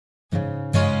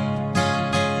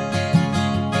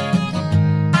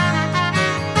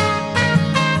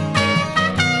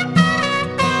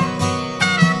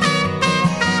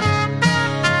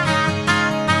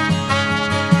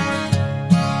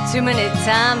many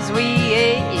times we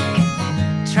ache,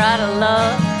 try to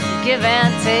love, give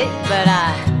and take, but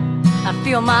I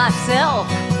feel myself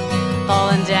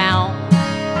falling down.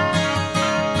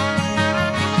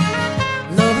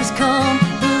 Lovers come,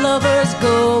 lovers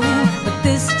go, but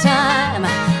this time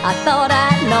I thought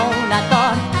I'd known. I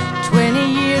thought 20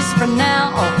 years from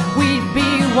now we'd be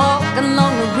walking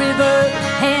along the river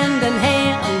hand in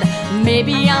hand.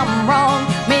 Maybe I'm wrong,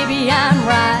 maybe I'm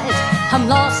right. I'm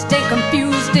lost and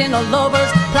confused in a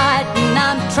lover's plight, and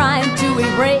I'm trying to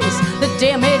erase the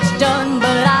damage done,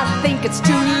 but I think it's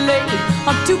too late.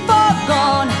 I'm too far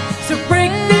gone, so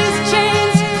break these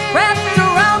chains wrapped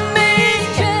around me.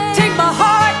 Take my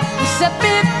heart and set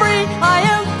me free. I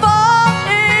am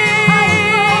falling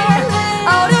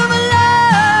out of love.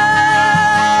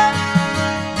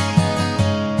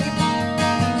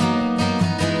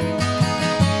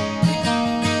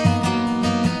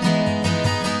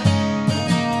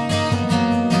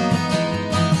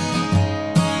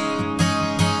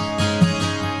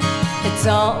 It's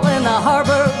all in the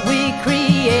harbor we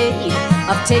create.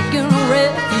 I've taken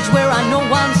refuge where I know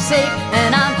I'm safe,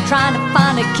 and I'm trying to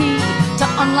find a key to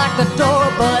unlock the door,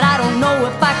 but I don't know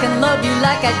if I can love you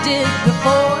like I did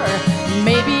before.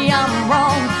 Maybe I'm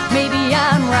wrong, maybe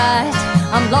I'm right.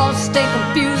 I'm lost and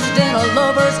confused in a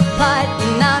lover's plight,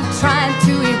 and I'm trying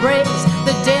to erase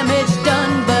the damage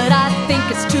done, but I think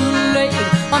it's too late.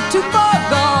 I'm too far